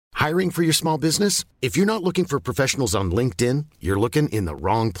Hiring for your small business? If you're not looking for professionals on LinkedIn, you're looking in the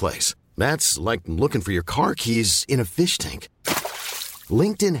wrong place. That's like looking for your car keys in a fish tank.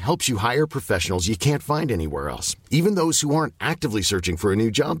 LinkedIn helps you hire professionals you can't find anywhere else, even those who aren't actively searching for a new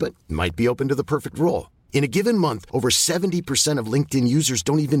job but might be open to the perfect role. In a given month, over 70% of LinkedIn users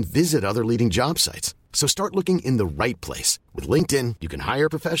don't even visit other leading job sites. So start looking in the right place. With LinkedIn, you can hire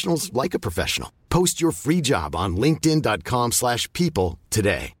professionals like a professional. Post your free job on linkedin.com/people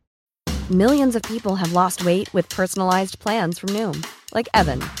today. Millions of people have lost weight with personalized plans from Noom. Like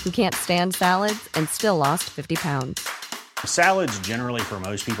Evan, who can't stand salads and still lost 50 pounds. Salads generally for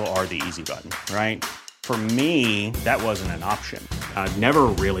most people are the easy button, right? For me, that wasn't an option. I never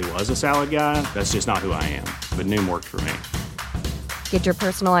really was a salad guy. That's just not who I am. But Noom worked for me. Get your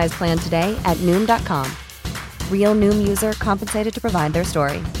personalized plan today at Noom.com. Real Noom user compensated to provide their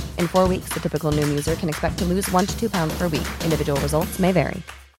story. In 4 weeks, the typical Noom user can expect to lose 1 to 2 pounds per week. Individual results may vary.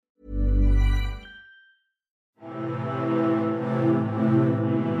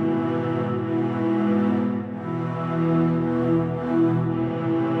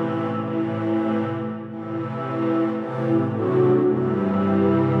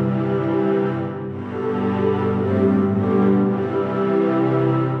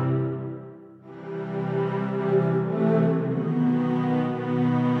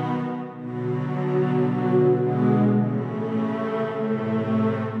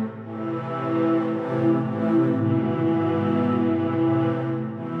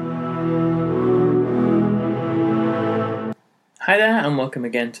 Hi there, and welcome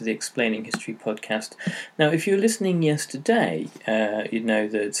again to the Explaining History podcast. Now, if you were listening yesterday, you'd know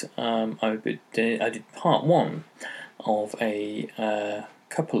that I did part one of a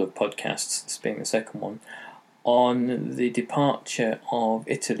couple of podcasts, this being the second one, on the departure of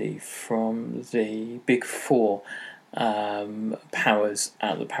Italy from the Big Four powers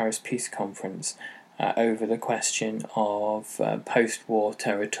at the Paris Peace Conference over the question of post-war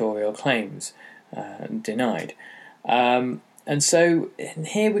territorial claims denied. And so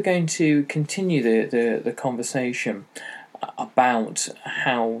here we're going to continue the conversation about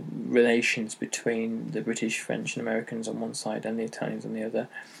how relations between the British, French and Americans on one side and the Italians on the other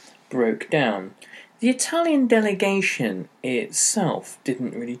broke down. The Italian delegation itself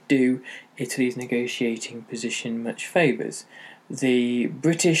didn't really do Italy's negotiating position much favours. The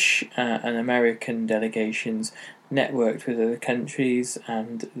British and American delegations networked with other countries,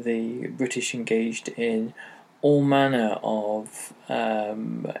 and the British engaged in all manner of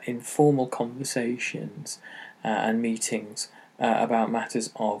informal conversations and meetings about matters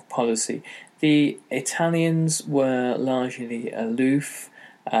of policy. The Italians were largely aloof,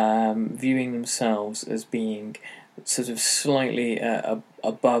 viewing themselves as being sort of slightly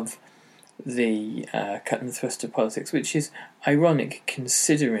above the cut and thrust of politics, which is ironic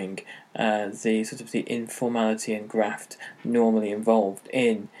considering the sort of the informality and graft normally involved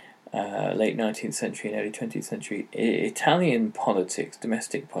in late 19th century and early 20th century Italian politics,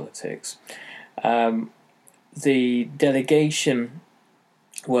 domestic politics. The delegation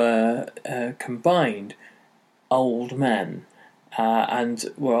were combined old men and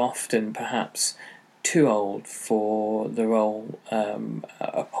were often perhaps too old for the role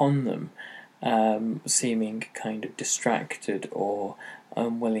upon them, seeming kind of distracted or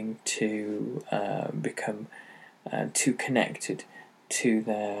unwilling to become too connected to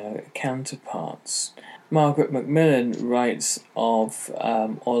their counterparts. Margaret Macmillan writes of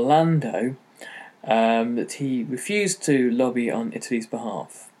Orlando that he refused to lobby on Italy's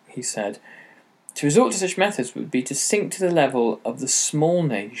behalf. He said, "To resort to such methods would be to sink to the level of the small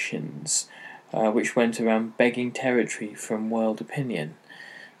nations which went around begging territory from world opinion."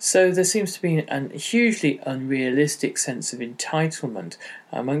 So there seems to be a hugely unrealistic sense of entitlement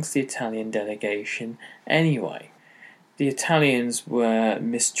amongst the Italian delegation anyway. The Italians were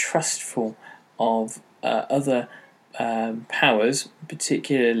mistrustful of other powers,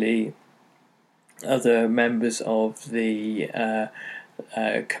 particularly other members of the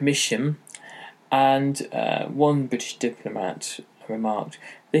Commission, and one British diplomat remarked,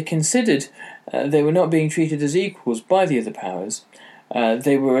 they considered they were not being treated as equals by the other powers.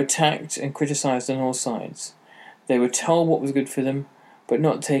 They were attacked and criticised on all sides. They were told what was good for them, but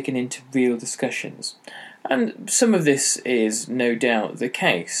not taken into real discussions. And some of this is no doubt the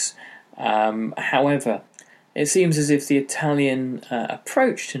case. However, it seems as if the Italian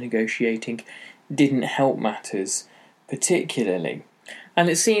approach to negotiating didn't help matters particularly. And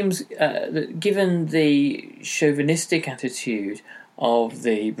it seems that given the chauvinistic attitude of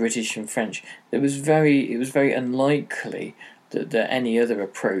the British and French, it was very unlikely that any other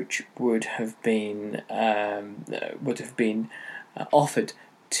approach would have been offered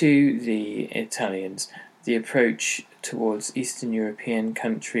to the Italians, the approach towards Eastern European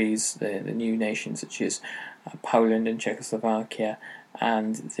countries, the new nations such as Poland and Czechoslovakia,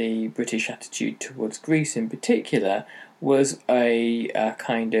 and the British attitude towards Greece in particular was a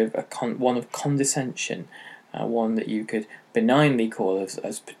kind of one of condescension, one that you could benignly call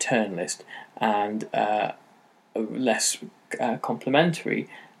as paternalist, and less complementarily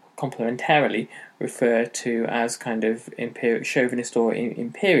refer to as kind of chauvinist or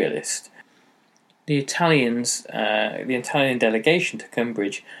imperialist. The Italian delegation to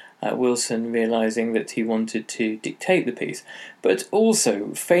Cambridge, Wilson realising that he wanted to dictate the peace, but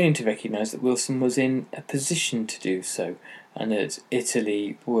also failing to recognise that Wilson was in a position to do so, and that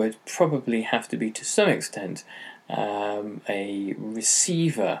Italy would probably have to be, to some extent, a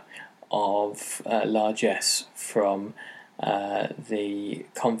receiver of largesse from the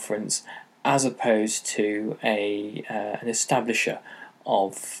conference, as opposed to an establisher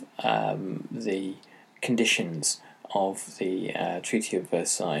of the conditions of the Treaty of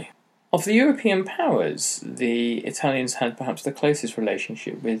Versailles. Of the European powers, the Italians had perhaps the closest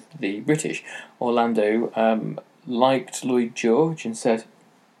relationship with the British. Orlando liked Lloyd George and said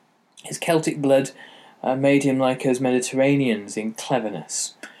his Celtic blood made him like us Mediterraneans in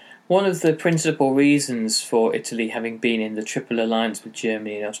cleverness. One of the principal reasons for Italy having been in the Triple Alliance with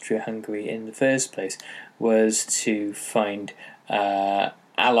Germany and Austria-Hungary in the first place was to find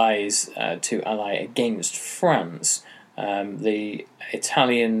allies to ally against France. The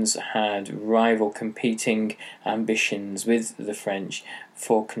Italians had rival competing ambitions with the French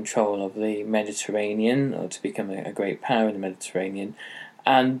for control of the Mediterranean, or to become a great power in the Mediterranean,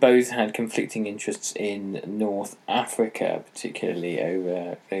 and both had conflicting interests in North Africa, particularly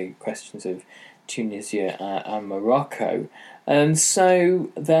over the questions of Tunisia and Morocco. And so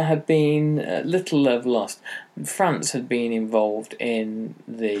there had been little love lost. France had been involved in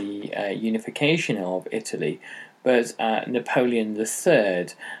the unification of Italy, but Napoleon III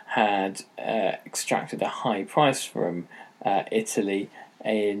had extracted a high price from Italy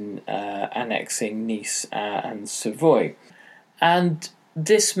in annexing Nice and Savoy. And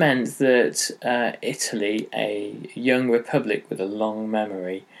this meant that Italy, a young republic with a long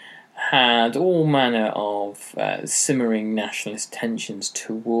memory, had all manner of simmering nationalist tensions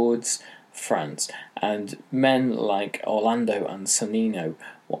towards France, and men like Orlando and Sonnino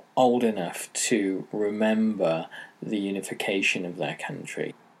were old enough to remember the unification of their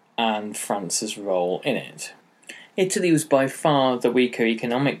country and France's role in it. Italy was by far the weaker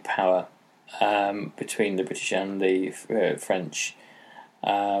economic power between the British and the French,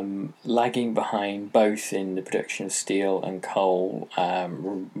 lagging behind both in the production of steel and coal,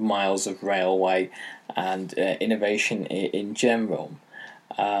 miles of railway, and innovation in general.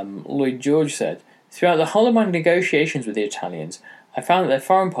 Lloyd George said, "Throughout the whole of my negotiations with the Italians, I found that their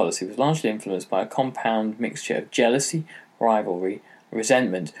foreign policy was largely influenced by a compound mixture of jealousy, rivalry,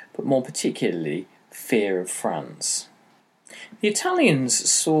 resentment, but more particularly fear of France." The Italians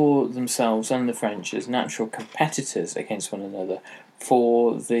saw themselves and the French as natural competitors against one another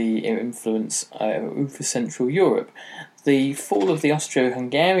for the influence over Central Europe. The fall of the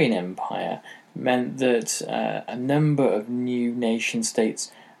Austro-Hungarian Empire meant that a number of new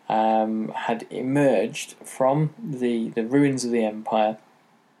nation-states had emerged from the ruins of the empire,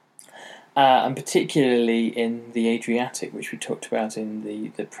 and particularly in the Adriatic, which we talked about in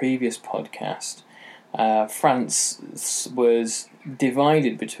the previous podcast. France was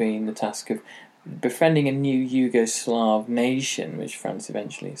divided between the task of befriending a new Yugoslav nation, which France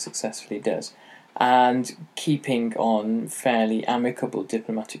eventually successfully does, and keeping on fairly amicable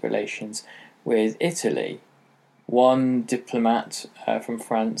diplomatic relations with Italy. One diplomat from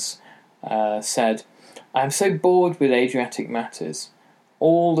France said, "I am so bored with Adriatic matters.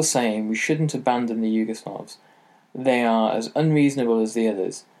 All the same, we shouldn't abandon the Yugoslavs. They are as unreasonable as the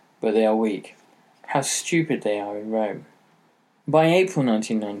others, but they are weak. How stupid they are in Rome." By April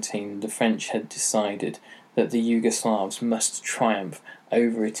 1919, the French had decided that the Yugoslavs must triumph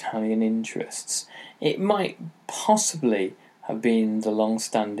over Italian interests. It might possibly have been the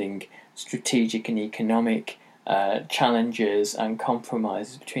long-standing strategic and economic challenges and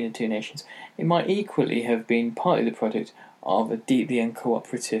compromises between the two nations. It might equally have been partly the product of a deeply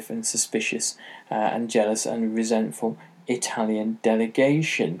uncooperative and suspicious and jealous and resentful Italian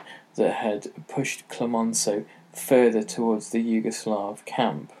delegation that had pushed Clemenceau further towards the Yugoslav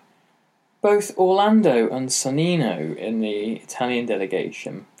camp. Both Orlando and Sonnino in the Italian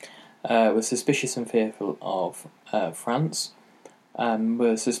delegation were suspicious and fearful of France,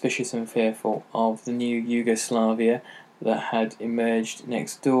 were suspicious and fearful of the new Yugoslavia that had emerged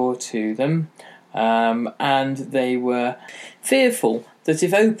next door to them, and they were fearful that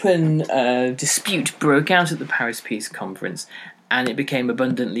if open dispute broke out at the Paris Peace Conference, and it became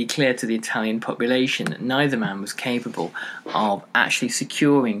abundantly clear to the Italian population that neither man was capable of actually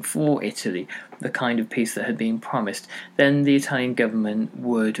securing for Italy the kind of peace that had been promised, then the Italian government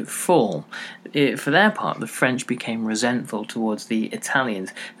would fall. For their part, the French became resentful towards the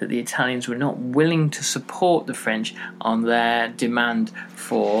Italians, that the Italians were not willing to support the French on their demand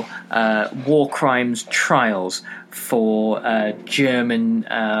for war crimes trials for German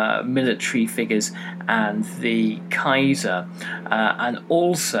military figures and the Kaiser, and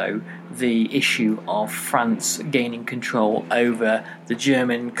also the issue of France gaining control over the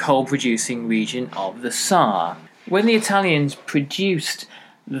German coal-producing region of the Saar. When the Italians produced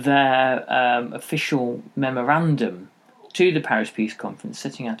their official memorandum to the Paris Peace Conference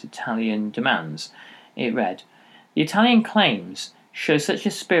setting out Italian demands, it read, "The Italian claims show such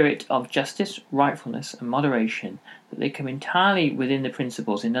a spirit of justice, rightfulness and moderation that they come entirely within the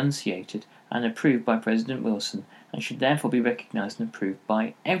principles enunciated and approved by President Wilson and should therefore be recognised and approved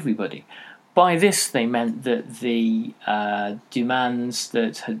by everybody." By this they meant that the demands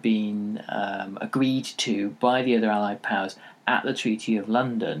that had been agreed to by the other Allied powers at the Treaty of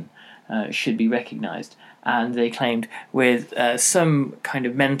London should be recognised. And they claimed, with some kind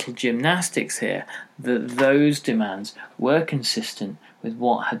of mental gymnastics here, that those demands were consistent with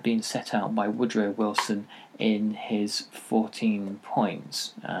what had been set out by Woodrow Wilson in his 14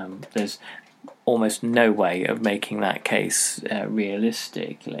 points. There's almost no way of making that case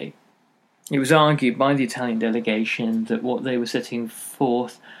realistically. It was argued by the Italian delegation that what they were setting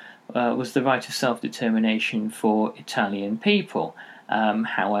forth was the right of self-determination for Italian people.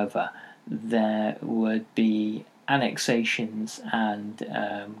 However, there would be annexations and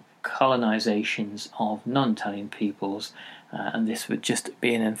colonizations of non-Italian peoples, and this would just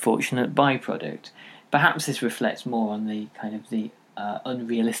be an unfortunate byproduct. Perhaps this reflects more on the kind of the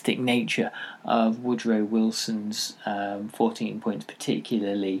unrealistic nature of Woodrow Wilson's 14 points,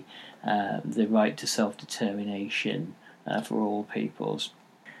 particularly the right to self-determination for all peoples.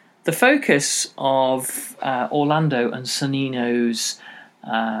 The focus of Orlando and Sonnino's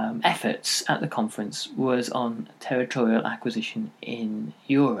efforts at the conference was on territorial acquisition in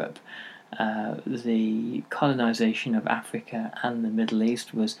Europe. The colonisation of Africa and the Middle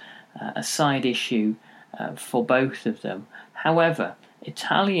East was a side issue for both of them. However,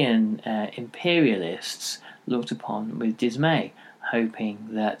 Italian imperialists looked upon with dismay, hoping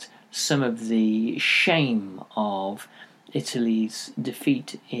that some of the shame of Italy's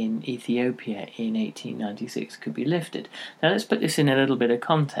defeat in Ethiopia in 1896 could be lifted. Now let's put this in a little bit of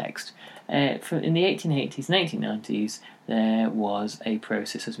context. In the 1880s and 1890s, there was a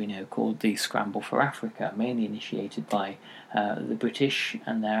process, as we know, called the Scramble for Africa, mainly initiated by the British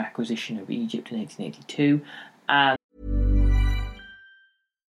and their acquisition of Egypt in 1882.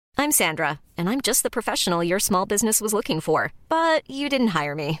 I'm Sandra, and I'm just the professional your small business was looking for. But you didn't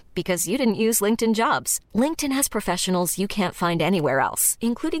hire me because you didn't use LinkedIn Jobs. LinkedIn has professionals you can't find anywhere else,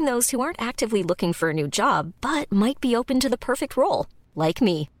 including those who aren't actively looking for a new job, but might be open to the perfect role, like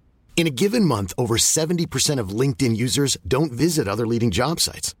me. In a given month, over 70% of LinkedIn users don't visit other leading job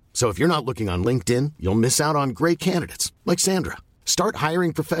sites. So if you're not looking on LinkedIn, you'll miss out on great candidates like Sandra. Start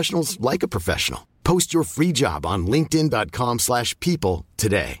hiring professionals like a professional. Post your free job on linkedin.com/people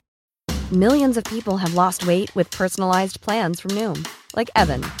today. Millions of people have lost weight with personalized plans from Noom. Like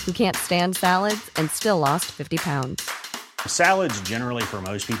Evan, who can't stand salads and still lost 50 pounds. Salads generally for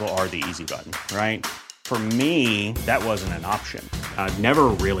most people are the easy button, right? For me, that wasn't an option. I never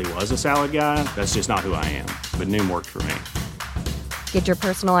really was a salad guy. That's just not who I am. But Noom worked for me. Get your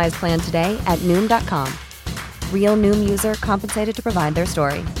personalized plan today at Noom.com. Real Noom user compensated to provide their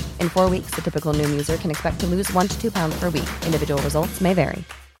story. In 4 weeks, the typical Noom user can expect to lose 1 to 2 pounds per week. Individual results may vary.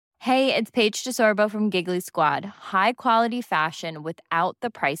 Hey, it's Paige DeSorbo from Giggly Squad. High quality fashion without the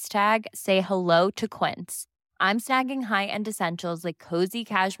price tag. Say hello to Quince. I'm snagging high-end essentials like cozy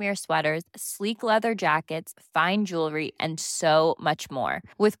cashmere sweaters, sleek leather jackets, fine jewelry, and so much more.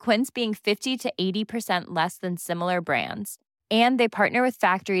 With Quince being 50 to 80% less than similar brands. And they partner with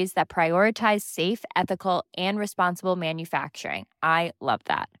factories that prioritize safe, ethical, and responsible manufacturing. I love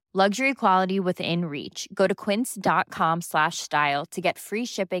that. Luxury quality within reach. Go to quince.com/style to get free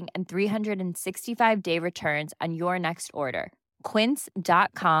shipping and 365-day returns on your next order.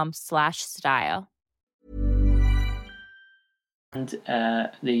 Quince.com/style. And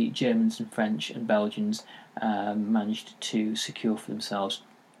the Germans and French and Belgians managed to secure for themselves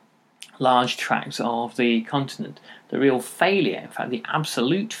large tracts of the continent. The real failure, in fact the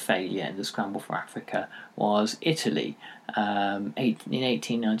absolute failure in the scramble for Africa, was Italy. In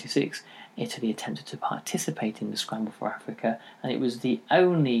 1896, Italy attempted to participate in the scramble for Africa, and it was the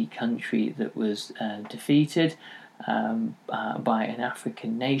only country that was defeated by an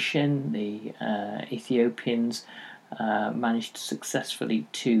African nation. The Ethiopians managed successfully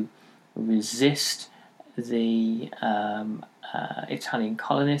to resist the Italian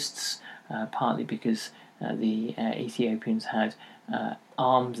colonists, partly because the Ethiopians had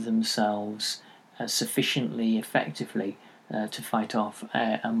armed themselves sufficiently effectively to fight off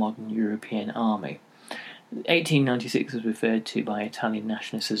a modern European army. 1896 was referred to by Italian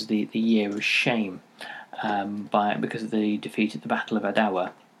nationalists as the year of shame because of the defeat at the Battle of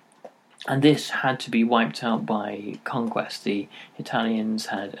Adowa. And this had to be wiped out by conquest. The Italians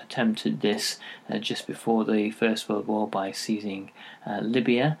had attempted this just before the First World War by seizing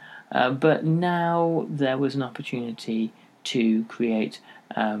Libya, but now there was an opportunity to create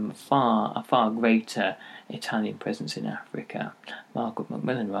a far greater Italian presence in Africa. Margaret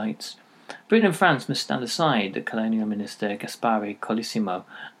Macmillan writes, Britain and France must stand aside, the colonial minister Gaspare Colissimo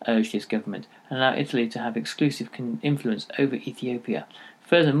urged his government, and allow Italy to have exclusive influence over Ethiopia.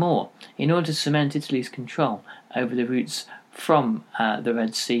 Furthermore, in order to cement Italy's control over the routes from the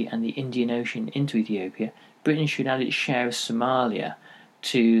Red Sea and the Indian Ocean into Ethiopia, Britain should add its share of Somalia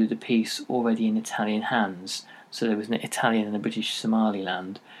to the peace already in Italian hands. So there was an Italian and a British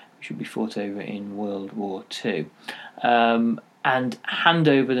Somaliland, which would be fought over in World War II. And hand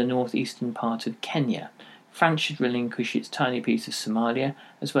over the northeastern part of Kenya. France should relinquish its tiny piece of Somalia,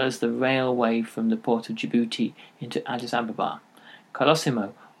 as well as the railway from the port of Djibouti into Addis Ababa.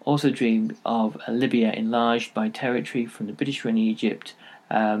 Colosimo also dreamed of a Libya enlarged by territory from the British-run Egypt,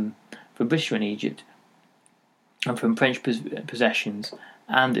 and from French possessions,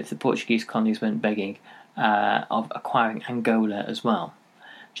 and if the Portuguese colonies went begging, of acquiring Angola as well.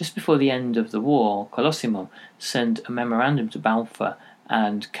 Just before the end of the war, Colosimo sent a memorandum to Balfour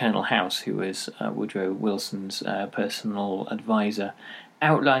and Colonel House, who was Woodrow Wilson's personal advisor,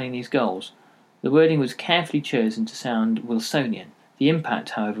 outlining these goals. The wording was carefully chosen to sound Wilsonian. The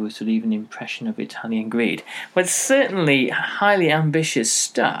impact, however, was to leave an impression of Italian greed. Well, it's certainly highly ambitious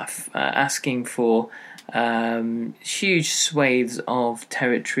stuff, asking for huge swathes of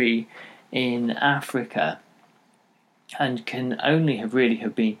territory in Africa, and can only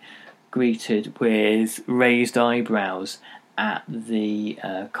have been greeted with raised eyebrows at the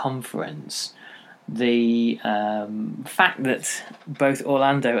conference. The fact that both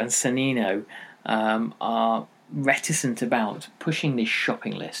Orlando and Sannino are reticent about pushing this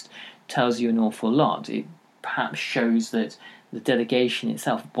shopping list tells you an awful lot. It perhaps shows that the delegation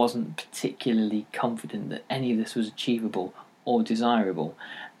itself wasn't particularly confident that any of this was achievable or desirable,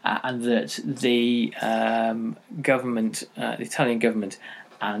 and that the government, the Italian government,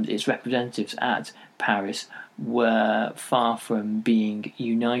 and its representatives at Paris were far from being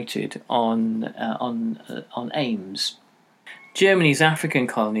united on aims. Germany's African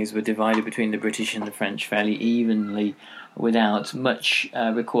colonies were divided between the British and the French fairly evenly, without much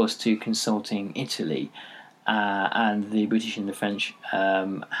recourse to consulting Italy, and the British and the French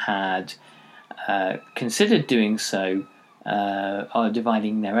had considered doing so, or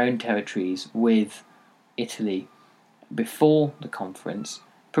dividing their own territories with Italy before the conference,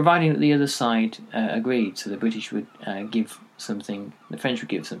 providing that the other side agreed. So the British would give something, the French would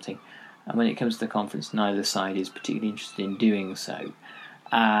give something, and when it comes to the conference, neither side is particularly interested in doing so.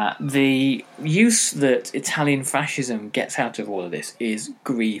 The use that Italian fascism gets out of all of this is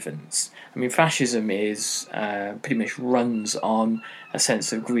grievance. I mean, fascism is pretty much runs on a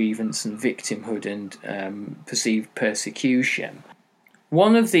sense of grievance and victimhood and perceived persecution.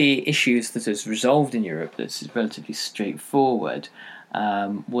 One of the issues that has resolved in Europe that's relatively straightforward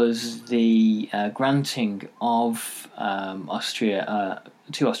was the granting of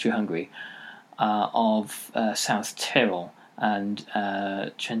to Austria-Hungary of South Tyrol and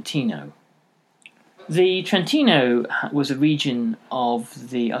Trentino. The Trentino was a region of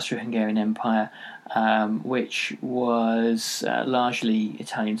the Austro-Hungarian Empire which was largely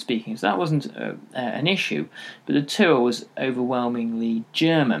Italian-speaking, so that wasn't an issue, but the Tyrol was overwhelmingly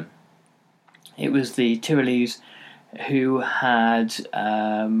German. It was the Tyrolese who had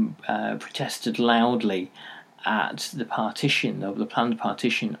protested loudly at the partition, of the planned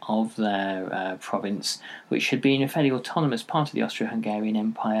partition of their province, which had been a fairly autonomous part of the Austro-Hungarian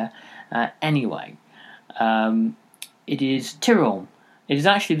Empire anyway. It is Tyrol. It is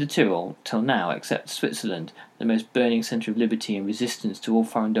actually the Tyrol, till now, except Switzerland, the most burning centre of liberty and resistance to all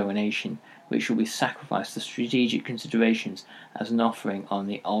foreign domination, which will be sacrificed to strategic considerations as an offering on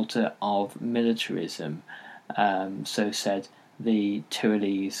the altar of militarism, so said the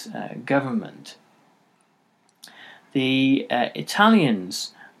Tyrolese government. The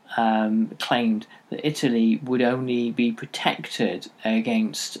Italians claimed that Italy would only be protected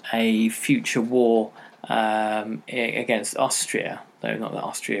against a future war against Austria, though not that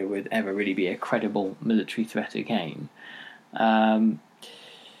Austria would ever really be a credible military threat again,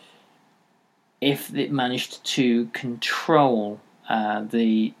 if it managed to control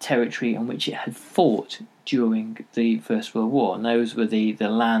the territory on which it had fought during the First World War. And those were the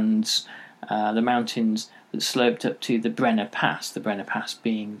lands, the mountains that sloped up to the Brenner Pass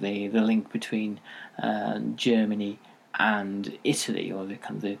being the link between Germany and Italy, or the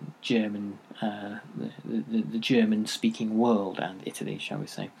kind of the German, the German-speaking world and Italy, shall we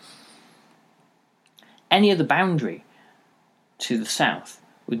say. Any other boundary to the south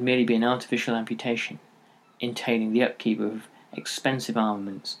would merely be an artificial amputation, entailing the upkeep of expensive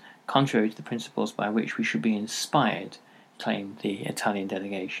armaments, contrary to the principles by which we should be inspired, claimed the Italian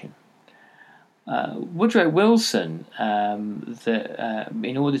delegation. Woodrow Wilson,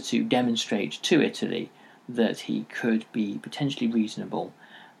 in order to demonstrate to Italy that he could be potentially reasonable,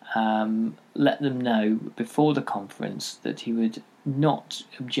 let them know before the conference that he would not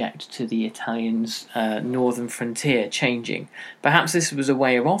object to the Italians' northern frontier changing. Perhaps this was a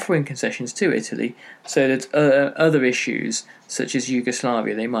way of offering concessions to Italy so that other issues, such as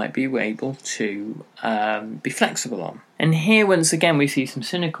Yugoslavia, they might be able to be flexible on. And here, once again, we see some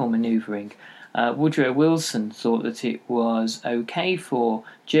cynical manoeuvring. Woodrow Wilson thought that it was okay for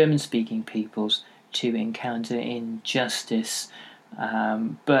German-speaking peoples to encounter injustice,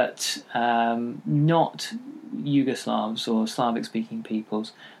 but not Yugoslavs or Slavic-speaking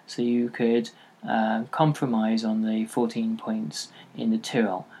peoples, so you could compromise on the 14 points in the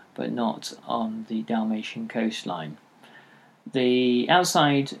Tyrol, but not on the Dalmatian coastline.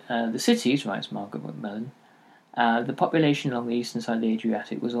 Outside the cities, writes Margaret Macmillan, the population along the eastern side of the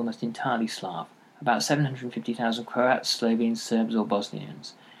Adriatic was almost entirely Slav, about 750,000 Croats, Slovenes, Serbs or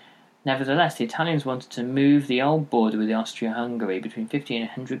Bosnians. Nevertheless, the Italians wanted to move the old border with Austria-Hungary between 50 and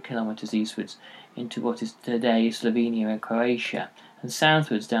 100 kilometres eastwards into what is today Slovenia and Croatia, and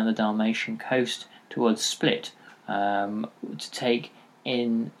southwards down the Dalmatian coast towards Split, to take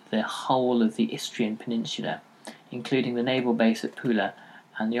in the whole of the Istrian peninsula, including the naval base at Pula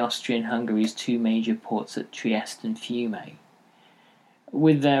and the Austrian-Hungary's two major ports at Trieste and Fiume.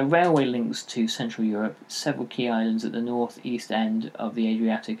 With their railway links to Central Europe, several key islands at the north-east end of the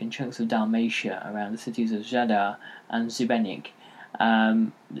Adriatic and chunks of Dalmatia around the cities of Zadar and Šibenik,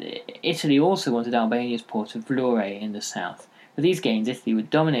 Italy also wanted Albania's port of Vlore in the south. With these gains, Italy would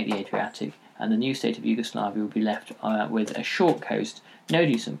dominate the Adriatic, and the new state of Yugoslavia would be left with a short coast, no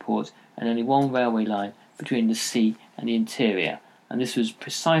decent port, and only one railway line between the sea and the interior. And this was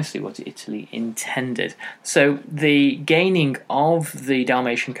precisely what Italy intended. So the gaining of the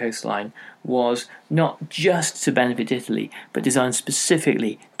Dalmatian coastline was not just to benefit Italy, but designed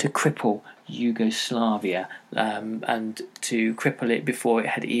specifically to cripple Yugoslavia and to cripple it before it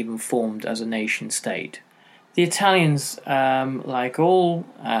had even formed as a nation state. The Italians, like all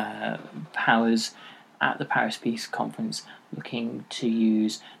powers at the Paris Peace Conference, looking to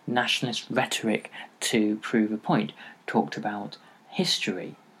use nationalist rhetoric to prove a point, talked about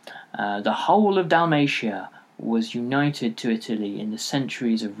history. The whole of Dalmatia was united to Italy in the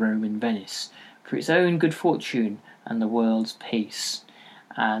centuries of Rome and Venice for its own good fortune and the world's peace.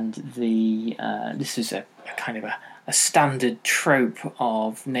 And this is a kind of a standard trope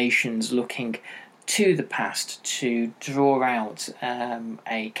of nations looking to the past to draw out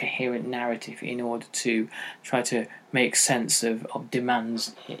a coherent narrative in order to try to make sense of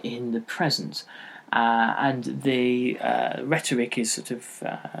demands in the present. And the rhetoric is sort of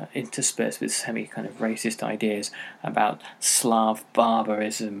interspersed with semi-kind of racist ideas about Slav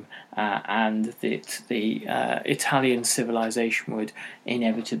barbarism and that the Italian civilization would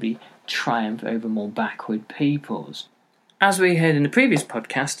inevitably triumph over more backward peoples. As we heard in the previous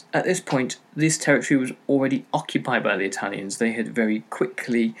podcast, at this point, this territory was already occupied by the Italians. They had very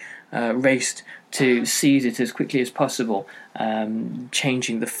quickly raced to seize it as quickly as possible,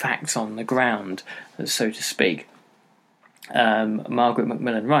 changing the facts on the ground, so to speak. Margaret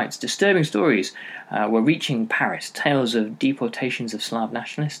Macmillan writes, disturbing stories were reaching Paris, tales of deportations of Slav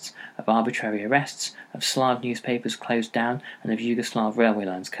nationalists, of arbitrary arrests, of Slav newspapers closed down, and of Yugoslav railway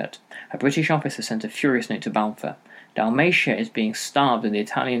lines cut. A British officer sent a furious note to Balfour. Dalmatia is being starved and the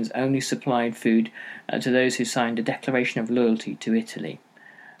Italians only supplied food to those who signed a declaration of loyalty to Italy.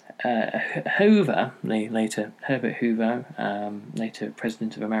 Hoover, Herbert Hoover, later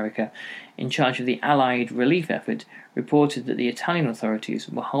President of America, in charge of the Allied relief effort, reported that the Italian authorities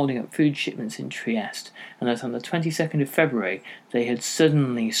were holding up food shipments in Trieste, and that on the 22nd of February they had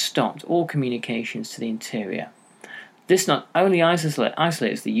suddenly stopped all communications to the interior. This not only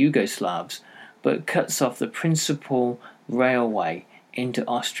isolates the Yugoslavs, but cuts off the principal railway into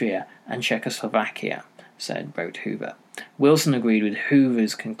Austria and Czechoslovakia, wrote Hoover. Wilson agreed with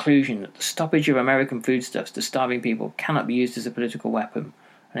Hoover's conclusion that the stoppage of American foodstuffs to starving people cannot be used as a political weapon,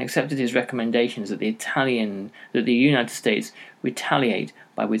 and accepted his recommendations that the United States retaliate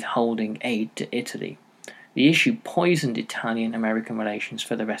by withholding aid to Italy. The issue poisoned Italian-American relations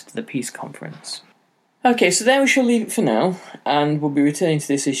for the rest of the peace conference. Okay, so there we shall leave it for now, and we'll be returning to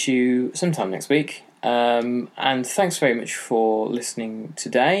this issue sometime next week. And thanks very much for listening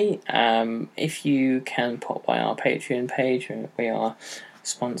today. If you can pop by our Patreon page, we are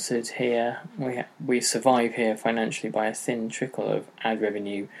sponsored here. We survive here financially by a thin trickle of ad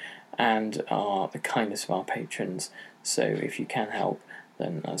revenue and the kindness of our patrons. So if you can help,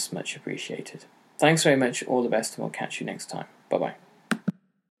 then that's much appreciated. Thanks very much, all the best, and we'll catch you next time. Bye-bye.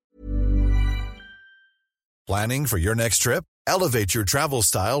 Planning for your next trip? Elevate your travel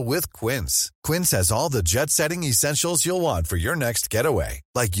style with Quince. Quince has all the jet-setting essentials you'll want for your next getaway,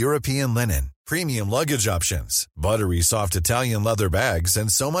 like European linen, premium luggage options, buttery soft Italian leather bags,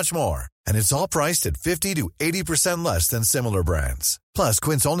 and so much more. And it's all priced at 50 to 80% less than similar brands. Plus,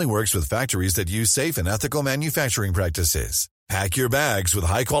 Quince only works with factories that use safe and ethical manufacturing practices. Pack your bags with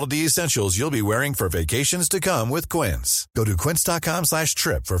high-quality essentials you'll be wearing for vacations to come with Quince. Go to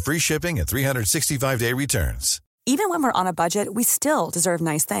quince.com/trip for free shipping and 365-day returns. Even when we're on a budget, we still deserve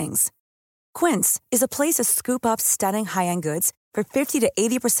nice things. Quince is a place to scoop up stunning high-end goods for 50 to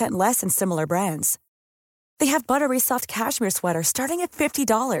 80% less than similar brands. They have buttery soft cashmere sweaters starting at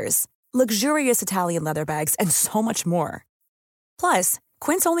 $50, luxurious Italian leather bags, and so much more. Plus,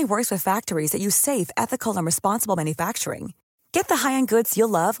 Quince only works with factories that use safe, ethical, and responsible manufacturing. Get the high-end goods you'll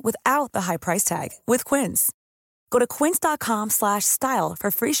love without the high price tag with Quince. Go to quince.com/style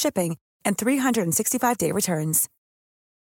for free shipping and 365-day returns.